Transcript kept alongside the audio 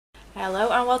Hello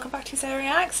and welcome back to Sarah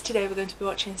Reacts. Today we're going to be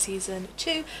watching season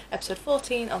 2, episode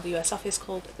 14 of the US Office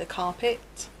called The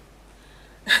Carpet.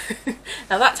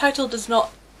 Now that title does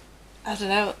not, I don't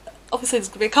know, obviously there's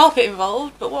going to be a carpet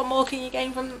involved, but what more can you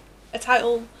gain from a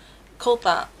title called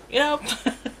that, you know?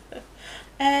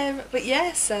 But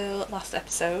yeah, so last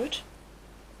episode,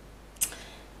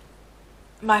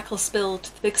 Michael spilled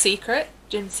the big secret,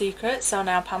 Jim's secret, so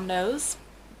now Pam knows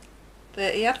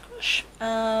that he had a crush,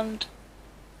 and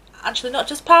actually not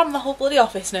just Pam, the whole bloody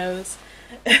office knows.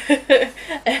 Yeah,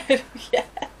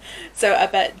 so I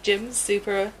bet Jim's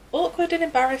super awkward and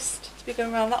embarrassed to be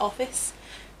going around that office.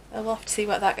 We'll have to see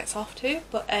what that gets off to,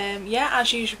 but yeah,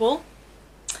 as usual,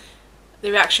 the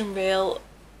reaction reel,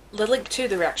 the link to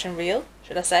the reaction reel,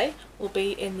 should I say, will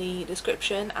be in the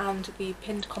description and the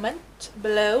pinned comment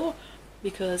below,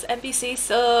 because NBC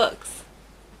sucks.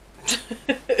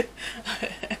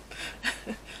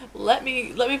 Let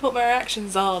me put my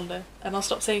reactions on and I'll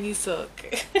stop saying you suck.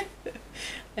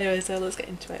 Anyway, so let's get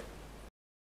into it.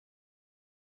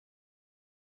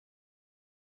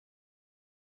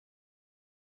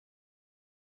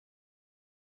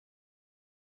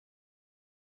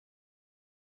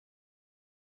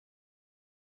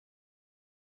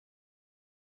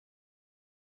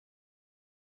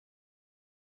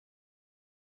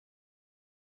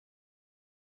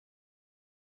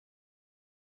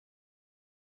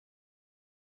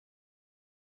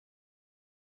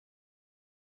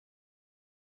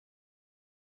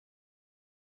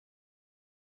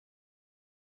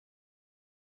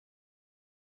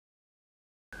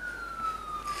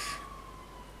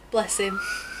 Bless him.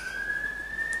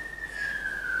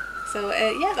 So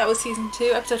yeah, that was season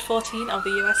 2, episode 14 of the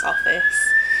US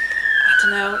Office. I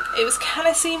don't know, it was kind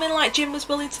of seeming like Jim was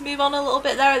willing to move on a little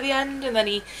bit there at the end, and then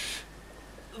he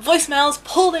voicemails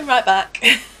pulled him right back.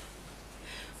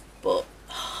 But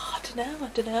oh, I don't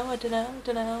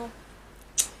know.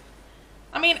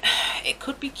 I mean, it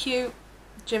could be cute,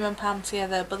 Jim and Pam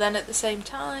together, but then at the same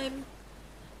time,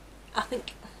 I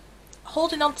think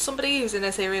holding on to somebody who's in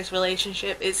a serious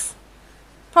relationship is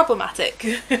problematic,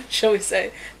 shall we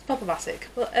say. It's problematic.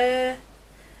 But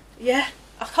yeah,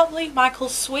 I can't believe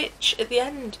Michael's switch at the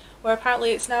end, where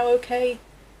apparently it's now okay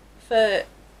for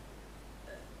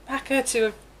Packer to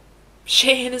have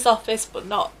shit in his office but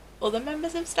not other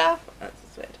members of staff. That's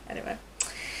just weird. Anyway.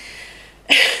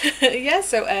 Yeah,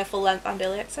 so full length and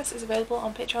early access is available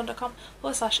on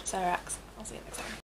patreon.com/SarahX. I'll see you next time.